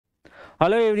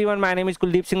Hello everyone, my name is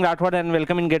Kuldeep Singh Rathwad and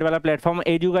welcome in Wallah platform.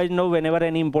 As you guys know, whenever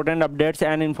any important updates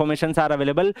and informations are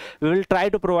available, we will try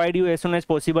to provide you as soon as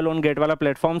possible on Wallah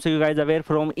platform, so you guys are aware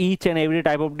from each and every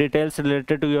type of details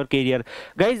related to your career.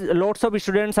 Guys, lots of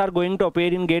students are going to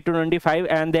appear in GATE 2025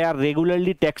 and they are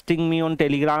regularly texting me on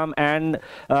Telegram and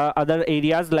other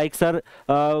areas like, sir,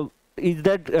 is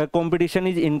that competition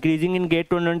is increasing in GATE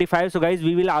 2025. So guys,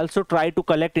 we will also try to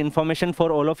collect information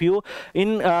for all of you.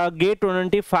 In GATE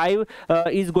 2025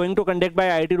 is going to conduct by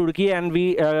IIT Roorkee, and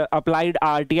we applied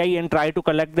RTI and try to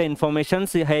collect the information.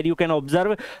 So here you can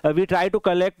observe we try to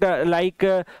collect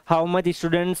how much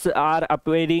students are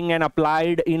appearing and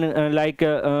applied in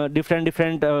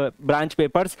different branch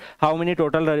papers, how many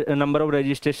total number of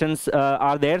registrations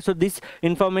are there. So this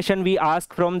information we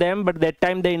ask from them, but that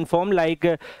time they inform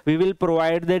we will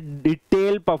provide the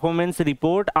detailed performance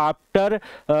report after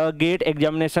GATE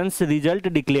examinations result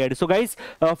declared. So guys,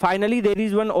 finally there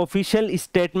is one official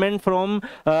statement from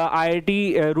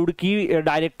IIT Roorkee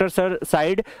director sir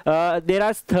side. There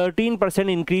is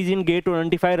 13% increase in GATE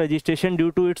 2025 registration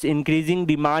due to its increasing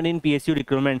demand in PSU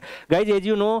recruitment. Guys, as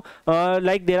you know,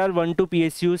 there are 1-2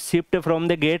 PSUs shift from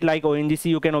the GATE like ONGC,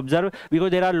 you can observe,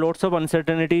 because there are lots of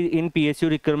uncertainty in PSU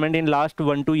recruitment in last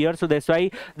 1-2 years. So that's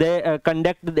why they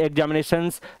conduct the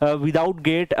examinations without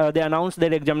GATE. They announce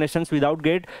their examinations without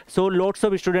GATE. So lots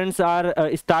of students are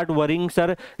start worrying,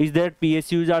 sir, is that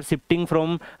PSUs are shifting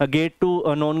from GATE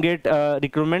to non-GATE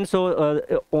recruitment. So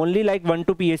only like 1-2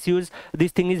 PSUs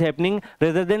this thing is happening,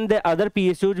 rather than the other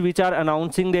PSUs which are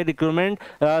announcing their recruitment.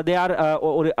 They are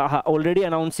already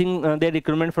announcing their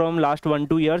recruitment from last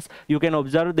 1-2 years. You can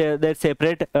observe their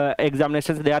separate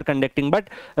examinations they are conducting. But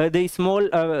the small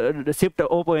shift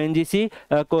of ONGC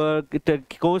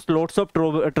caused lots of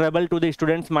trouble to the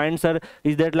students' minds, sir,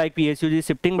 is that like PSUs is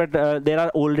shifting, but there are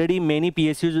already many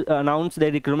PSUs announced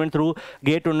their recruitment through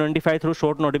GATE 2025 through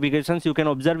short notifications. You can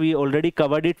observe we already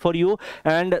covered it for you,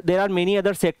 and there are many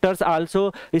other sectors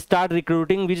also start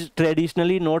recruiting which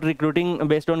traditionally not recruiting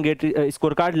based on GATE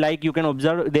scorecard. Like you can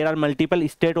observe there are multiple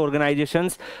state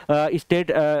organizations, state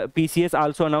PCS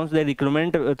also announced their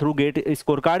recruitment through GATE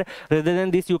scorecard. Rather than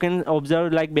this, you can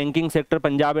observe like banking sector,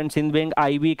 Punjab and Sindh Bank,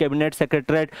 IB, Cabinet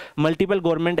Secretariat, multiple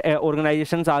government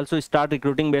organizations also start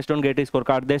recruiting based on GATE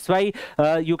scorecard. That's why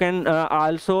you can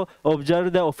also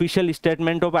observe the official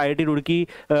statement of IIT Roorkee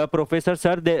professor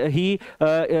sir. His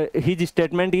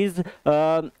statement is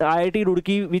IIT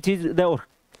Roorkee, which is the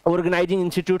organizing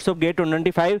institutes of GATE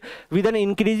 2025, with an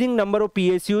increasing number of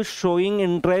PSUs showing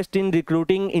interest in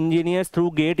recruiting engineers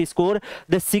through GATE score.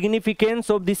 The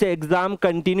significance of this exam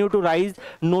continue to rise.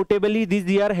 Notably, this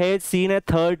year has seen a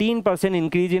 13%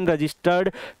 increase in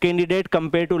registered candidate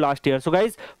compared to last year. So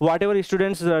guys, whatever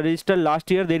students registered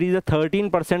last year, there is a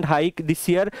 13% hike this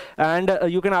year. And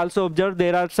you can also observe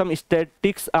there are some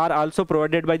statistics are also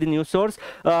provided by the news source.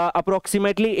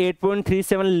 Approximately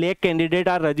 8.37 lakh candidates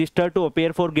are registered to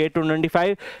appear for GATE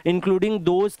 2025, including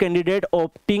those candidates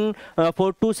opting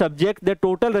for 2 subjects. The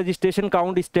total registration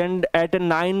count stands at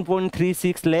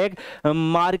 9.36 lakh,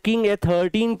 marking a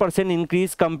 13%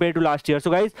 increase compared to last year.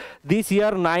 So guys, this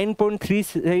year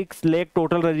 9.36 lakh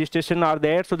total registration are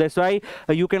there. So that's why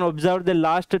you can observe the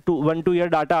last 1-2 year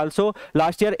data also.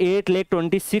 Last year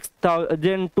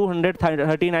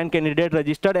 8,26,239 candidates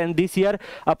registered, and this year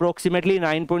approximately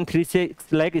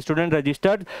 9.36 lakh students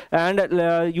registered. And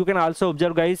you can also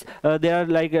observe, guys, there are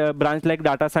like branch like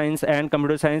data science and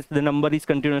computer science, the number is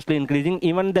continuously increasing.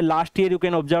 Even the last year you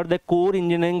can observe the core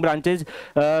engineering branches,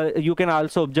 you can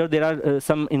also observe there are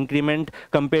some increment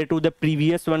compared to the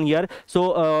previous 1 year.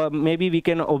 So maybe we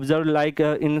can observe like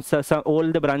in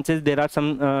all the branches there are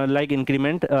some like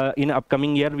increment in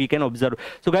upcoming year we can observe.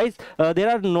 So guys, there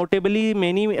are notably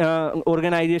many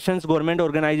organizations, government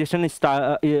organizations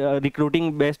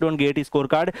recruiting based on GATE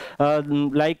scorecard,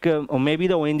 maybe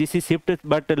the ONGC shift,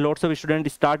 but lots of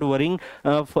students start worrying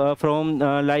from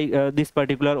this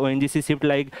particular ONGC shift.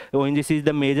 Like ONGC is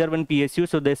the major one PSU,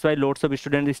 so that's why lots of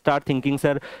students start thinking,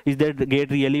 sir, is that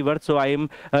GATE really worth? So I am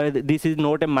this is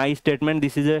not my statement,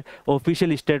 this is a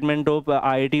official statement of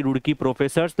IIT Roorkee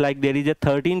professors. Like there is a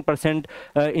 13%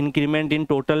 increment in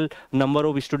total number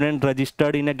of students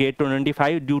registered in a GATE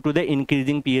 2025 due to the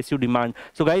increasing PSU demand.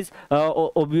 So guys,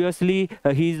 obviously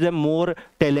he is a more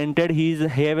talented, he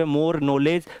have a more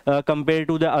knowledge compared compared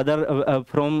to the other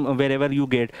from wherever you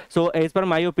get. So as per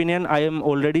my opinion, I am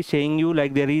already saying you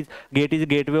like GATE is a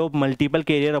gateway of multiple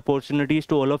career opportunities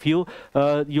to all of you.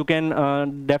 You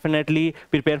can definitely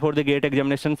prepare for the GATE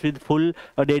examinations with full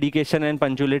dedication and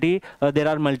punctuality. There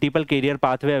are multiple career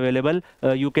pathway available.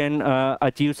 You can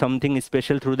achieve something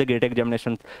special through the GATE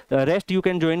examinations. Rest you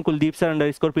can join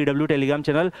𝐂𝐴𝐻_PW Telegram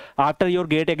channel. After your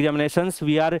GATE examinations,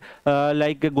 we are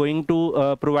like going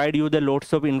to provide you the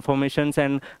lots of informations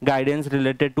and guidance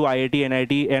related to IIT,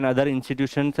 NIT and other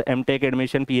institutions, MTech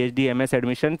admission, PhD, MS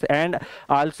admissions, and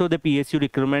also the PSU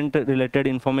recruitment related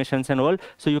informations and all.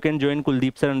 So you can join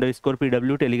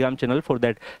𝐂𝐴𝐻_PW Telegram channel for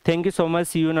that. Thank you so much.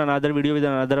 See you in another video with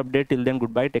another update. Till then,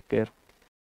 goodbye. Take care.